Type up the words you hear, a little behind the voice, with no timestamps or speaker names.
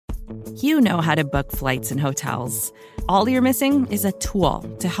You know how to book flights and hotels. All you're missing is a tool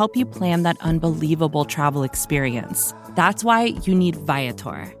to help you plan that unbelievable travel experience. That's why you need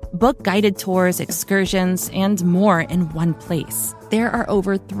Viator. Book guided tours, excursions, and more in one place. There are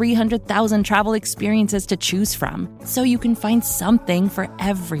over 300,000 travel experiences to choose from, so you can find something for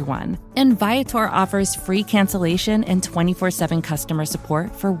everyone. And Viator offers free cancellation and 24/7 customer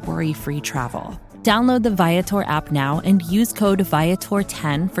support for worry-free travel. Download the Viator app now and use code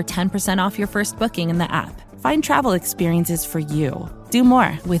Viator10 for 10% off your first booking in the app. Find travel experiences for you. Do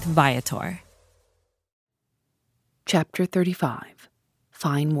more with Viator. Chapter 35.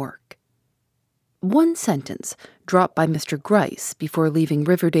 Fine Work. One sentence dropped by Mr. Gryce before leaving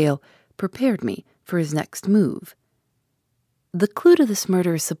Riverdale prepared me for his next move. The clue to this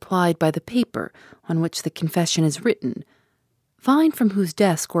murder is supplied by the paper on which the confession is written. Find from whose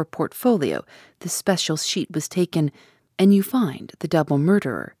desk or portfolio this special sheet was taken, and you find the double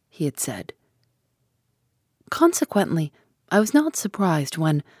murderer, he had said. Consequently, I was not surprised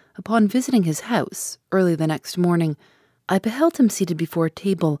when, upon visiting his house early the next morning, I beheld him seated before a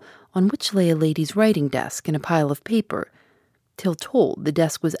table on which lay a lady's writing desk and a pile of paper, till told the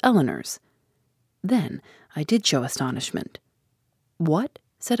desk was Eleanor's. Then I did show astonishment. "What?"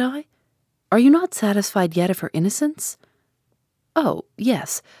 said I. "Are you not satisfied yet of her innocence?" "Oh,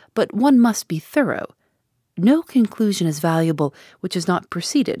 yes, but one must be thorough. No conclusion is valuable which is not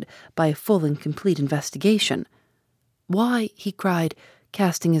preceded by a full and complete investigation. Why," he cried,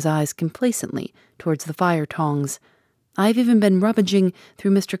 casting his eyes complacently towards the fire tongs, "I've even been rummaging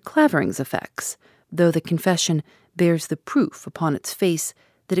through Mr. Clavering's effects, though the confession bears the proof upon its face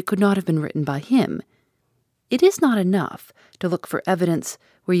that it could not have been written by him. It is not enough to look for evidence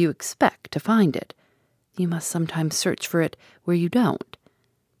where you expect to find it. You must sometimes search for it where you don't.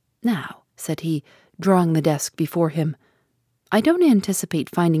 Now," said he, drawing the desk before him, "I don't anticipate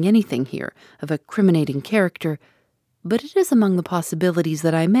finding anything here of a criminating character, but it is among the possibilities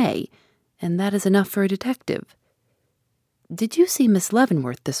that I may, and that is enough for a detective." "Did you see Miss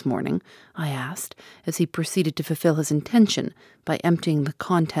Leavenworth this morning?" I asked, as he proceeded to fulfill his intention by emptying the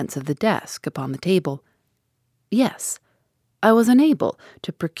contents of the desk upon the table. "Yes. I was unable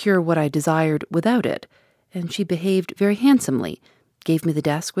to procure what I desired without it, and she behaved very handsomely, gave me the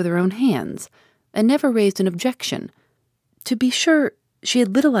desk with her own hands, and never raised an objection. To be sure, she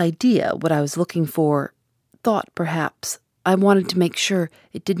had little idea what I was looking for, thought, perhaps, I wanted to make sure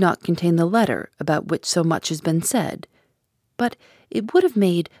it did not contain the letter about which so much has been said. But it would have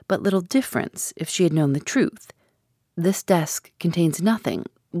made but little difference if she had known the truth. This desk contains nothing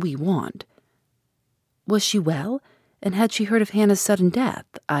we want." "Was she well, and had she heard of Hannah's sudden death?"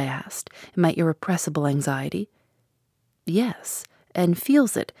 I asked, in my irrepressible anxiety. "Yes, and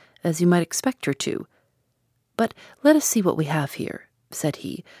feels it, as you might expect her to. But let us see what we have here," said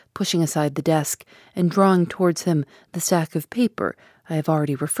he, pushing aside the desk and drawing towards him the stack of paper I have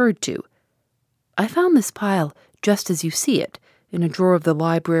already referred to. "I found this pile just as you see it, in a drawer of the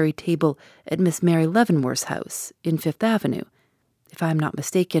library table at Miss Mary Leavenworth's house in Fifth Avenue. If I am not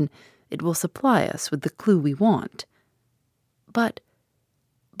mistaken, it will supply us with the clue we want." But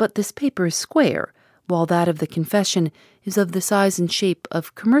this paper is square, while that of the confession is of the size and shape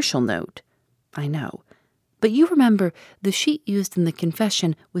of commercial note." "I know. But you remember the sheet used in the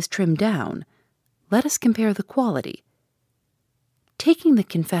confession was trimmed down. Let us compare the quality." Taking the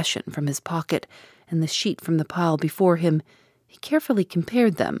confession from his pocket and the sheet from the pile before him, he carefully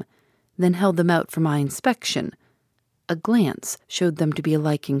compared them, then held them out for my inspection. A glance showed them to be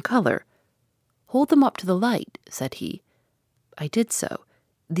alike in color. "Hold them up to the light," said he. I did so.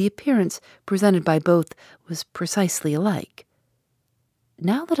 The appearance presented by both was precisely alike.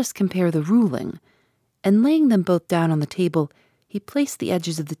 "Now let us compare the ruling," and laying them both down on the table, he placed the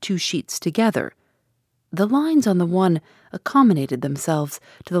edges of the two sheets together. The lines on the one accommodated themselves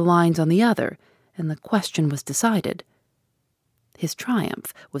to the lines on the other, and the question was decided. His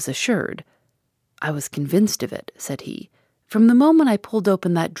triumph was assured. "I was convinced of it," said he. "From the moment I pulled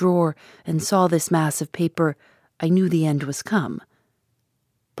open that drawer and saw this mass of paper, I knew the end was come."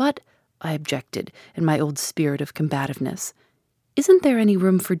 "But," I objected in my old spirit of combativeness, "isn't there any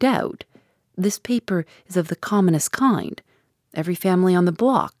room for doubt? This paper is of the commonest kind. Every family on the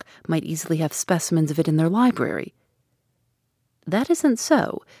block might easily have specimens of it in their library." "That isn't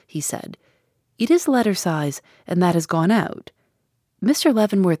so," he said. "It is letter size, and that has gone out. Mr.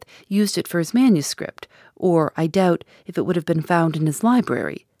 Leavenworth used it for his manuscript, or I doubt if it would have been found in his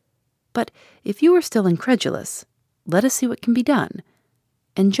library. But if you are still incredulous, let us see what can be done."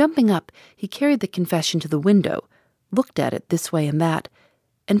 And jumping up, he carried the confession to the window, looked at it this way and that,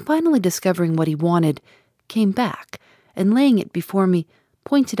 and finally discovering what he wanted, came back, and laying it before me,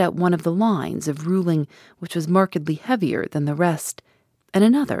 pointed out one of the lines of ruling which was markedly heavier than the rest, and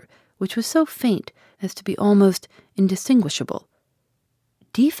another which was so faint as to be almost indistinguishable.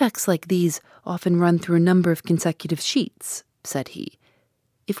 "Defects like these often run through a number of consecutive sheets," said he.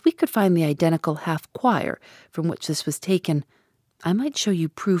 "If we could find the identical half-quire from which this was taken, I might show you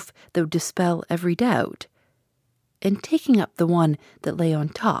proof that would dispel every doubt." And taking up the one that lay on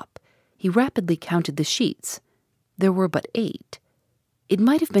top, he rapidly counted the sheets. There were but 8. "It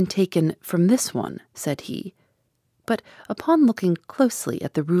might have been taken from this one," said he. But upon looking closely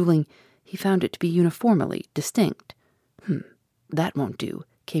at the ruling, he found it to be uniformly distinct. "That won't do,"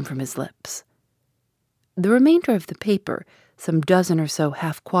 came from his lips. The remainder of the paper, some dozen or so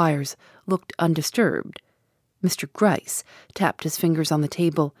half-quires, looked undisturbed. Mr. Gryce tapped his fingers on the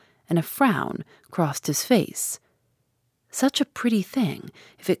table, and a frown crossed his face. "Such a pretty thing,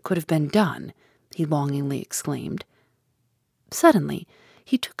 if it could have been done," he longingly exclaimed. Suddenly,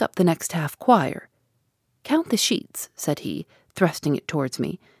 he took up the next half-quire. "Count the sheets," said he, thrusting it towards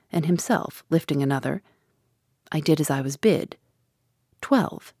me, and himself lifting another. I did as I was bid.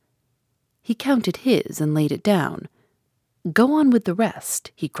 12. He counted his and laid it down. "Go on with the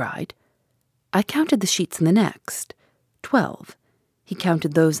rest," he cried. I counted the sheets in the next. 12. He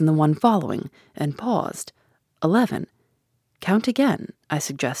counted those in the one following, and paused. 11. "Count again," I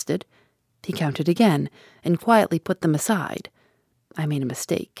suggested. He counted again, and quietly put them aside. "I made a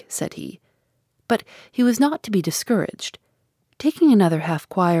mistake," said he. But he was not to be discouraged. Taking another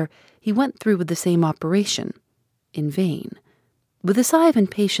half-quire, he went through with the same operation. In vain. With a sigh of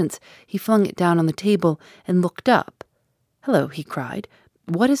impatience, he flung it down on the table and looked up. "Hello," he cried.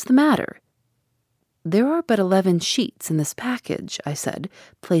 "What is the matter?" "There are but 11 sheets in this package," I said,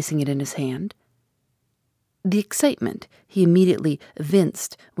 placing it in his hand. The excitement he immediately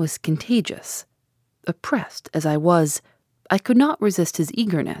evinced was contagious. Oppressed as I was, I could not resist his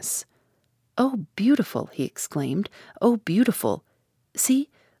eagerness. "Oh, beautiful!" he exclaimed. "Oh, beautiful! See,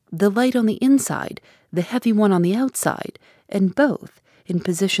 the light on the inside, the heavy one on the outside, and both in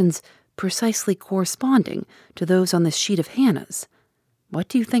positions precisely corresponding to those on this sheet of Hannah's. What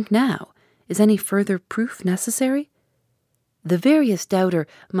do you think now? Is any further proof necessary?" "The veriest doubter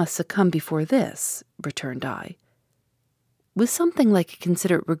must succumb before this," returned I. With something like a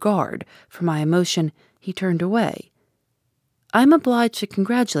considerate regard for my emotion, he turned away. "I am obliged to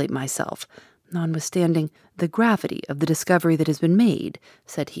congratulate myself, notwithstanding the gravity of the discovery that has been made,"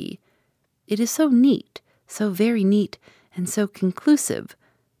 said he. "It is so neat, so very neat, and so conclusive.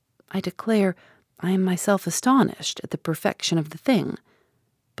 I declare I am myself astonished at the perfection of the thing.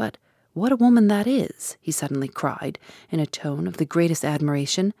 But what a woman that is," he suddenly cried, in a tone of the greatest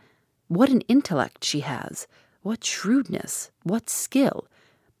admiration. "What an intellect she has! What shrewdness! What skill!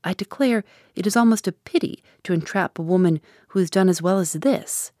 I declare it is almost a pity to entrap a woman who has done as well as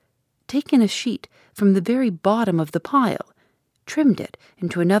this. Taken a sheet from the very bottom of the pile, trimmed it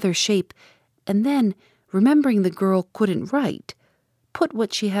into another shape, and then, remembering the girl couldn't write, put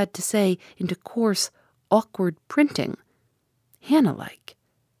what she had to say into coarse, awkward printing. Hannah-like.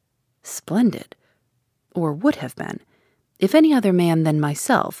 Splendid. Or would have been, if any other man than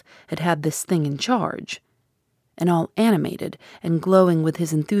myself had had this thing in charge." And all animated and glowing with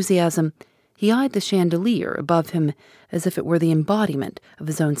his enthusiasm, he eyed the chandelier above him as if it were the embodiment of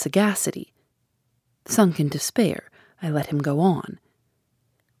his own sagacity. Sunk in despair, I let him go on.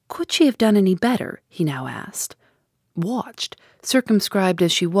 "Could she have done any better?" he now asked. "Watched, circumscribed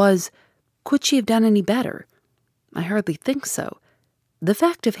as she was, could she have done any better? I hardly think so. The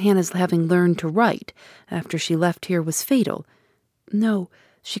fact of Hannah's having learned to write after she left here was fatal. No,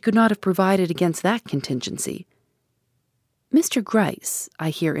 she could not have provided against that contingency." "Mr. Gryce," I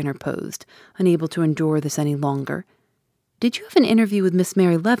here interposed, unable to endure this any longer, "did you have an interview with Miss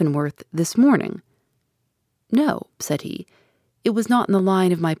Mary Leavenworth this morning?" "No," said he. "It was not in the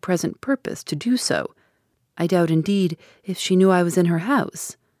line of my present purpose to do so. I doubt, indeed, if she knew I was in her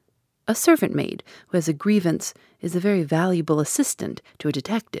house. A servant-maid who has a grievance is a very valuable assistant to a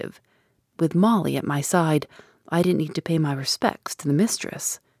detective. With Molly at my side, I didn't need to pay my respects to the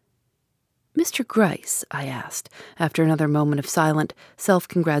mistress." "Mr. Gryce," I asked, after another moment of silent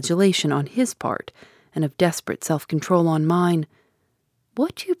self-congratulation on his part, and of desperate self-control on mine,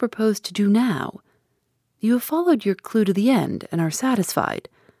 "what do you propose to do now? You have followed your clue to the end and are satisfied.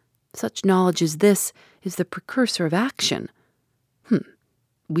 Such knowledge as this is the precursor of action."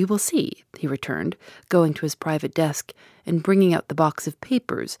 "We will see," he returned, going to his private desk and bringing out the box of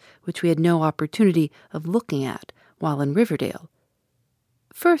papers which we had no opportunity of looking at while in Riverdale.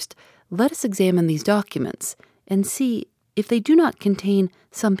 "First, let us examine these documents and see if they do not contain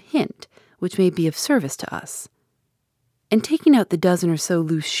some hint which may be of service to us." and taking out the dozen or so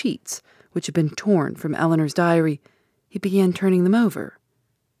loose sheets which had been torn from Eleanor's diary, he began turning them over.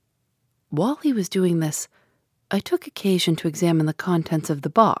 While he was doing this, I took occasion to examine the contents of the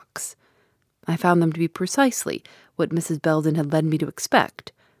box. I found them to be precisely what Mrs. Belden had led me to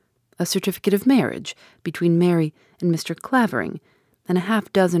expect: a certificate of marriage between Mary and Mr. Clavering, and a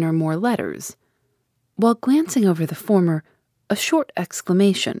half-dozen or more letters. While glancing over the former, a short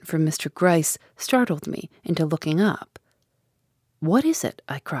exclamation from Mr. Gryce startled me into looking up. "What is it?"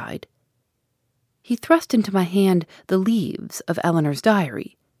 I cried. He thrust into my hand the leaves of Eleanor's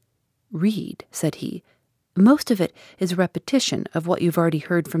diary. "Read," said he. "Most of it is a repetition of what you've already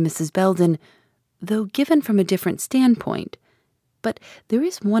heard from Mrs. Belden, though given from a different standpoint. But there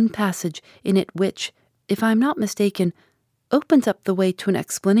is one passage in it which, if I am not mistaken, opens up the way to an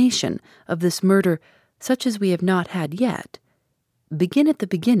explanation of this murder such as we have not had yet. Begin at the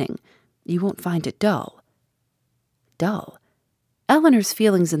beginning. You won't find it dull." Dull? Eleanor's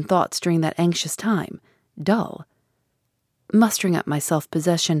feelings and thoughts during that anxious time. Dull? Mustering up my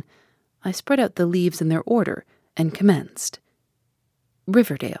self-possession, I spread out the leaves in their order and commenced.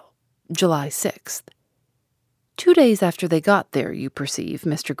 Riverdale, July 6th. 2 days after they got there, you perceive,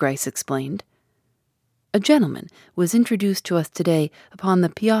 Mr. Gryce explained. A gentleman was introduced to us today upon the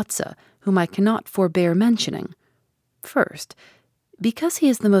piazza whom I cannot forbear mentioning. First, because he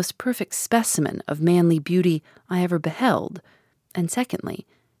is the most perfect specimen of manly beauty I ever beheld, and secondly,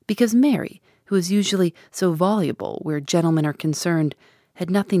 because Mary, who is usually so voluble where gentlemen are concerned, had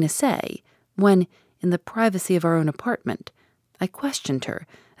nothing to say when, in the privacy of our own apartment, I questioned her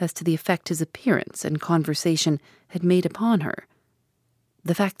as to the effect his appearance and conversation had made upon her.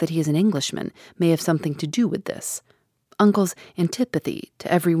 The fact that he is an Englishman may have something to do with this, Uncle's antipathy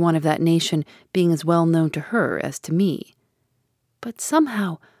to every one of that nation being as well known to her as to me. But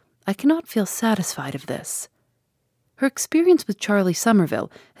somehow I cannot feel satisfied of this. Her experience with Charlie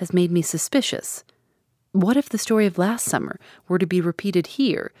Somerville has made me suspicious. What if the story of last summer were to be repeated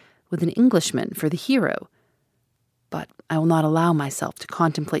here, with an Englishman for the hero? But I will not allow myself to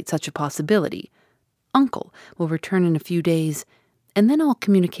contemplate such a possibility. Uncle will return in a few days, and then all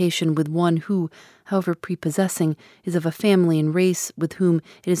communication with one who, however prepossessing, is of a family and race with whom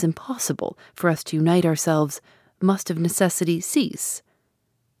it is impossible for us to unite ourselves, must of necessity cease.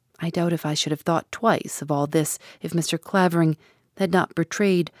 I doubt if I should have thought twice of all this if Mr. Clavering had not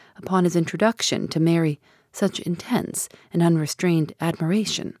betrayed upon his introduction to Mary such intense and unrestrained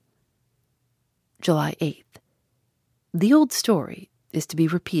admiration. July 8th. The old story is to be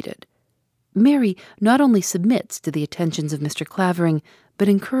repeated. Mary not only submits to the attentions of Mr. Clavering, but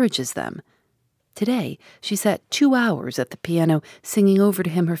encourages them. Today she sat 2 hours at the piano singing over to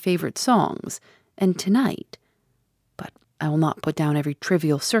him her favorite songs, and tonight— but I will not put down every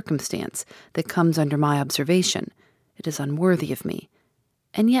trivial circumstance that comes under my observation. It is unworthy of me.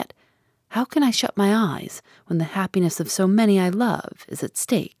 And yet, how can I shut my eyes when the happiness of so many I love is at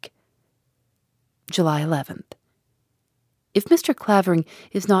stake? July 11th. If Mr. Clavering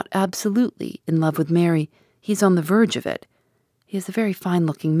is not absolutely in love with Mary, he is on the verge of it. He is a very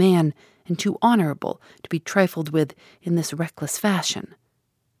fine-looking man, and too honorable to be trifled with in this reckless fashion.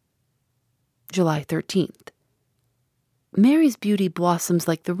 July 13th. Mary's beauty blossoms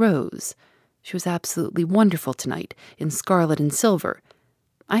like the rose. She was absolutely wonderful tonight, in scarlet and silver.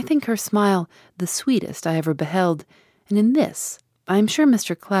 I think her smile the sweetest I ever beheld, and in this I am sure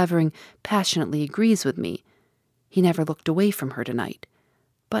Mr. Clavering passionately agrees with me. He never looked away from her tonight.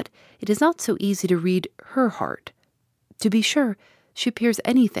 But it is not so easy to read her heart. To be sure, she appears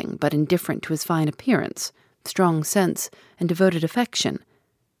anything but indifferent to his fine appearance, strong sense, and devoted affection.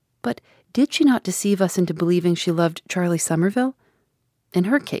 But did she not deceive us into believing she loved Charlie Somerville? In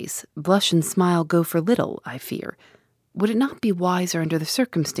her case, blush and smile go for little, I fear. Would it not be wiser under the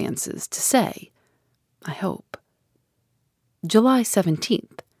circumstances to say, I hope? July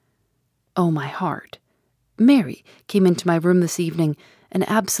 17th. Oh, my heart! Mary came into my room this evening and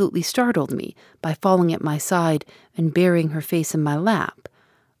absolutely startled me by falling at my side and burying her face in my lap.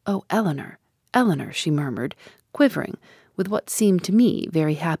 Oh, Eleanor, Eleanor, she murmured, quivering with what seemed to me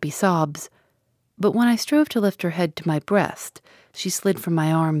very happy sobs. But when I strove to lift her head to my breast, she slid from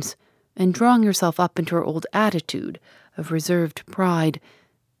my arms, and drawing herself up into her old attitude of reserved pride,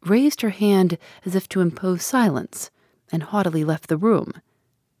 raised her hand as if to impose silence, and haughtily left the room.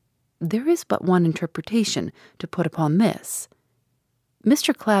 There is but one interpretation to put upon this.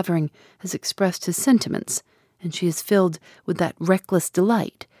 Mr. Clavering has expressed his sentiments, and she is filled with that reckless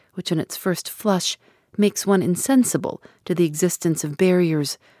delight which in its first flush makes one insensible to the existence of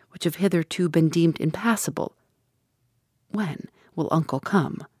barriers which have hitherto been deemed impassable. When will Uncle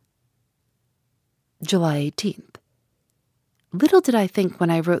come? July 18th. Little did I think when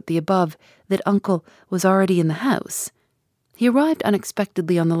I wrote the above that Uncle was already in the house. He arrived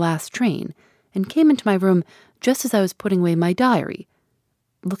unexpectedly on the last train and came into my room just as I was putting away my diary.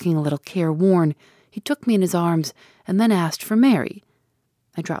 Looking a little careworn, he took me in his arms and then asked for Mary.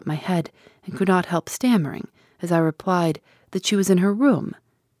 I dropped my head and could not help stammering as I replied that she was in her room.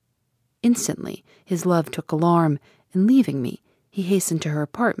 Instantly, his love took alarm, and leaving me, he hastened to her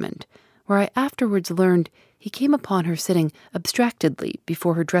apartment, where I afterwards learned he came upon her sitting abstractedly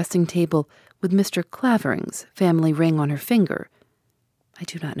before her dressing table with Mr. Clavering's family ring on her finger. I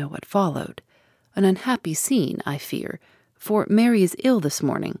do not know what followed. An unhappy scene, I fear, for Mary is ill this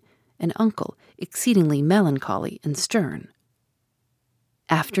morning, and Uncle exceedingly melancholy and stern.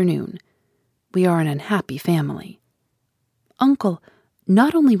 Afternoon. We are an unhappy family. Uncle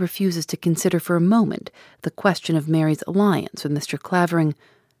not only refuses to consider for a moment the question of Mary's alliance with Mr. Clavering,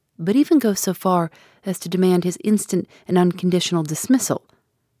 but even goes so far as to demand his instant and unconditional dismissal.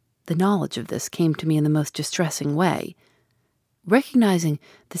 The knowledge of this came to me in the most distressing way. Recognizing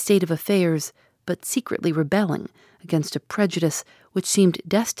the state of affairs, but secretly rebelling against a prejudice which seemed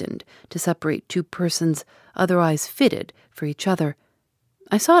destined to separate two persons otherwise fitted for each other,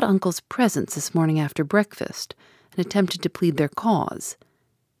 I sought Uncle's presence this morning after breakfast and attempted to plead their cause.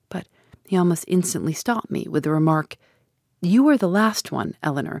 But he almost instantly stopped me with the remark, "You are the last one,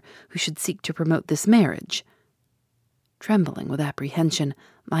 Eleanor, who should seek to promote this marriage." Trembling with apprehension,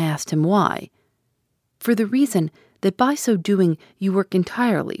 I asked him why. "For the reason that by so doing you work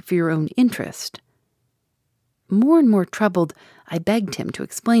entirely for your own interest." More and more troubled, I begged him to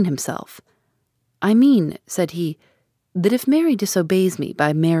explain himself. "I mean," said he, "that if Mary disobeys me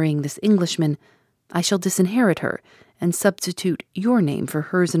by marrying this Englishman, I shall disinherit her and substitute your name for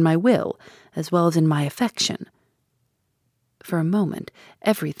hers in my will, as well as in my affection." For a moment,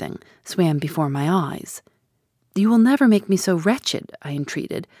 everything swam before my eyes. "You will never make me so wretched," I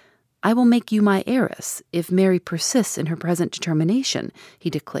entreated. "I will make you my heiress if Mary persists in her present determination," he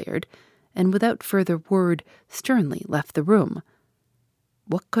declared, and without further word sternly left the room.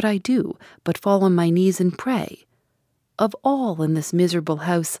 What could I do but fall on my knees and pray? Of all in this miserable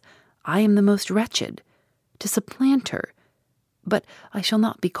house, I am the most wretched. To supplant her. But I shall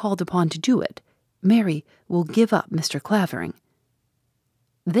not be called upon to do it. Mary will give up Mr. Clavering.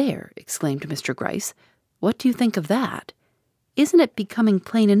 "There," exclaimed Mr. Gryce, "what do you think of that? Isn't it becoming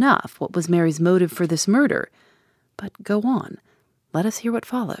plain enough what was Mary's motive for this murder? But go on. Let us hear what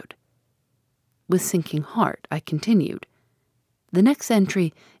followed." With sinking heart, I continued. The next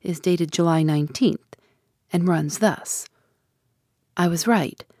entry is dated July 19th, and runs thus. "I was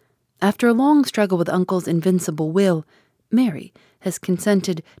right. After a long struggle with Uncle's invincible will, Mary has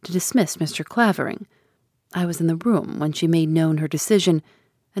consented to dismiss Mr. Clavering. I was in the room when she made known her decision,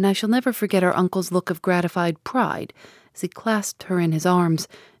 and I shall never forget our uncle's look of gratified pride as he clasped her in his arms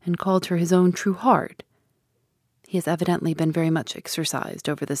and called her his own true heart. He has evidently been very much exercised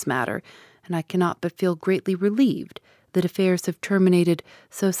over this matter, and I cannot but feel greatly relieved that affairs have terminated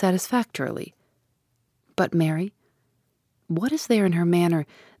so satisfactorily. But Mary? What is there in her manner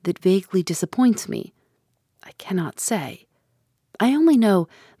that vaguely disappoints me? I cannot say. I only know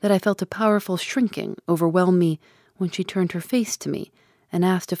that I felt a powerful shrinking overwhelm me when she turned her face to me and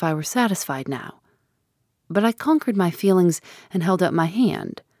asked if I were satisfied now. But I conquered my feelings and held out my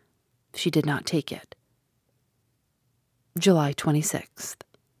hand. She did not take it. July 26th.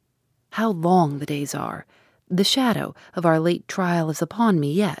 How long the days are! The shadow of our late trial is upon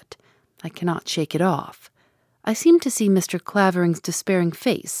me yet. I cannot shake it off. I seem to see Mr. Clavering's despairing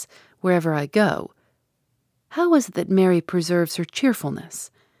face wherever I go. How is it that Mary preserves her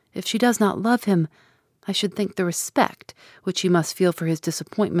cheerfulness? If she does not love him, I should think the respect which she must feel for his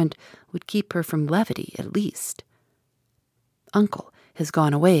disappointment would keep her from levity at least. Uncle has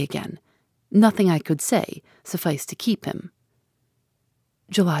gone away again. Nothing I could say sufficed to keep him.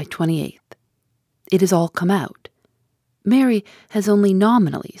 July 28th. It has all come out. Mary has only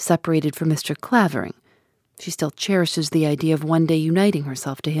nominally separated from Mr. Clavering. She still cherishes the idea of one day uniting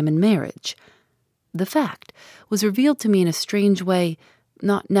herself to him in marriage. The fact was revealed to me in a strange way,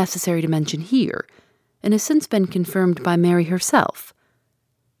 not necessary to mention here, and has since been confirmed by Mary herself.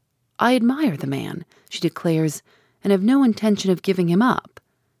 I admire the man, she declares, and have no intention of giving him up.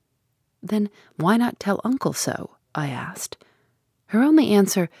 Then why not tell Uncle so? I asked. Her only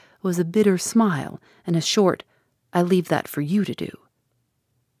answer was a bitter smile and a short, "I leave that for you to do."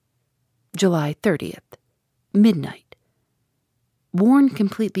 July 30th. Midnight. Worn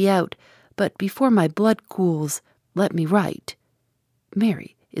completely out, but before my blood cools, let me write.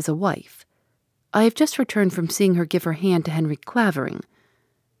 Mary is a wife. I have just returned from seeing her give her hand to Henry Clavering.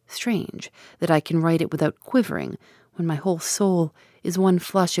 Strange that I can write it without quivering when my whole soul is one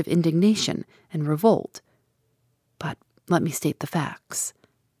flush of indignation and revolt. But let me state the facts.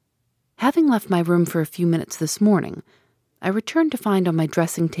 Having left my room for a few minutes this morning, I returned to find on my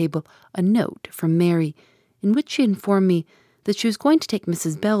dressing table a note from Mary in which she informed me that she was going to take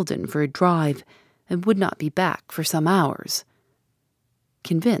Mrs. Belden for a drive and would not be back for some hours.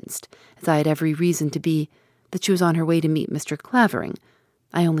 Convinced, as I had every reason to be, that she was on her way to meet Mr. Clavering,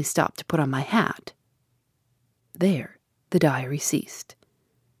 I only stopped to put on my hat. There, the diary ceased.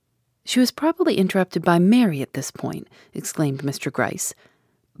 "She was probably interrupted by Mary at this point," exclaimed Mr. Gryce.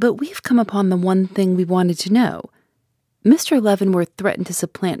 "But we've come upon the one thing we wanted to know. Mr. Leavenworth threatened to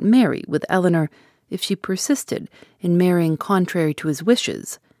supplant Mary with Eleanor if she persisted in marrying contrary to his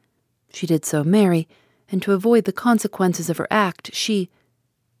wishes. She did so marry, and to avoid the consequences of her act, she—"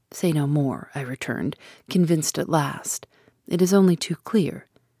 "Say no more," I returned, convinced at last. "It is only too clear."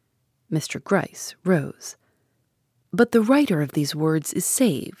 Mr. Gryce rose. "But the writer of these words is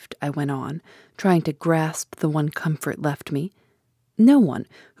saved," I went on, trying to grasp the one comfort left me. "No one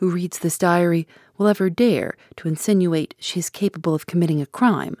who reads this diary will ever dare to insinuate she is capable of committing a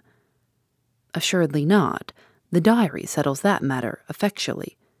crime." "Assuredly not. The diary settles that matter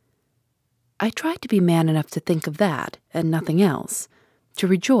effectually." I tried to be man enough to think of that and nothing else, to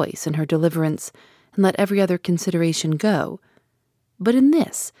rejoice in her deliverance and let every other consideration go. But in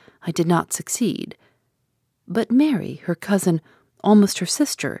this I did not succeed. "But Mary, her cousin, almost her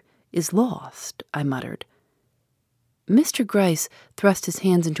sister, is lost," I muttered. Mr. Gryce thrust his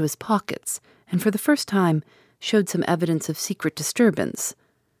hands into his pockets and for the first time showed some evidence of secret disturbance.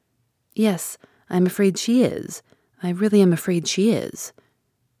 "Yes, I'm afraid she is. I really am afraid she is."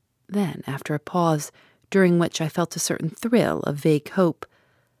 Then, after a pause, during which I felt a certain thrill of vague hope,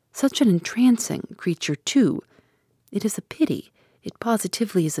 "Such an entrancing creature, too. It is a pity. It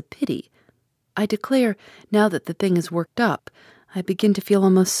positively is a pity. I declare, now that the thing is worked up, I begin to feel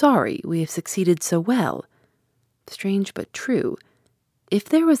almost sorry we have succeeded so well. Strange but true. If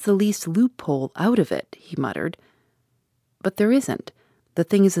there was the least loophole out of it," he muttered. "But there isn't. The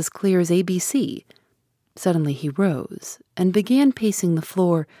thing is as clear as ABC." Suddenly he rose and began pacing the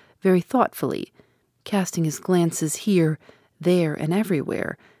floor very thoughtfully, casting his glances here, there, and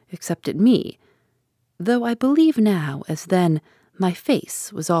everywhere, except at me, though I believe now, as then, my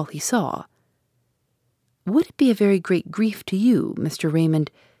face was all he saw. "Would it be a very great grief to you, Mr.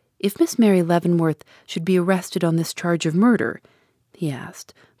 Raymond, if Miss Mary Leavenworth should be arrested on this charge of murder?" he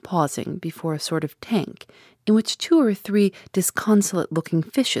asked, pausing before a sort of tank in which 2 or 3 disconsolate-looking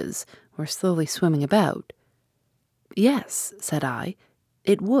fishes were slowly swimming about. "Yes," said I,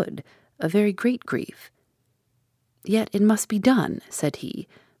 "it would, a very great grief." "Yet it must be done," said he,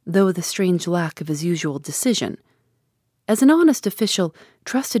 though with a strange lack of his usual decision. "As an honest official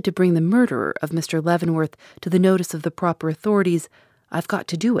trusted to bring the murderer of Mr. Leavenworth to the notice of the proper authorities, I've got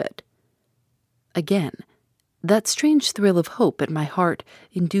to do it." Again, that strange thrill of hope at my heart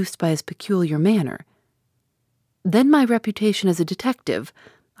induced by his peculiar manner. "Then my reputation as a detective,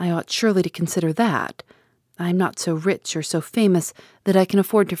 I ought surely to consider that. I am not so rich or so famous that I can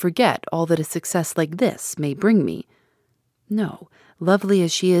afford to forget all that a success like this may bring me. No, lovely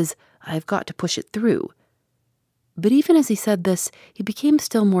as she is, I have got to push it through." But even as he said this, he became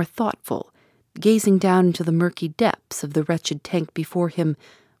still more thoughtful, gazing down into the murky depths of the wretched tank before him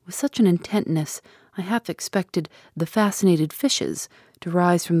with such an intentness I half expected the fascinated fishes to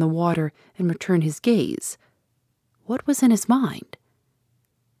rise from the water and return his gaze. What was in his mind?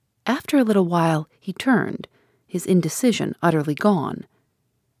 After a little while he turned, his indecision utterly gone.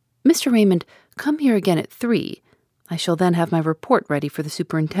 "Mr. Raymond, come here again at 3. I shall then have my report ready for the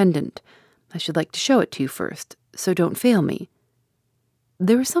superintendent. I should like to show it to you first, so don't fail me."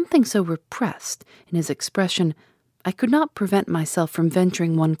 There was something so repressed in his expression, I could not prevent myself from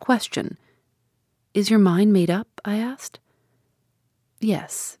venturing one question. "Is your mind made up?" I asked.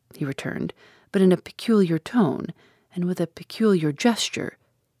 "Yes," he returned, but in a peculiar tone and with a peculiar gesture.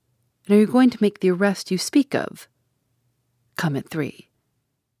 "And are you going to make the arrest you speak of?" "Come at 3.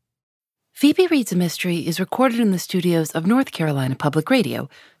 Phoebe Reads a Mystery is recorded in the studios of North Carolina Public Radio,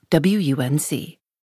 WUNC.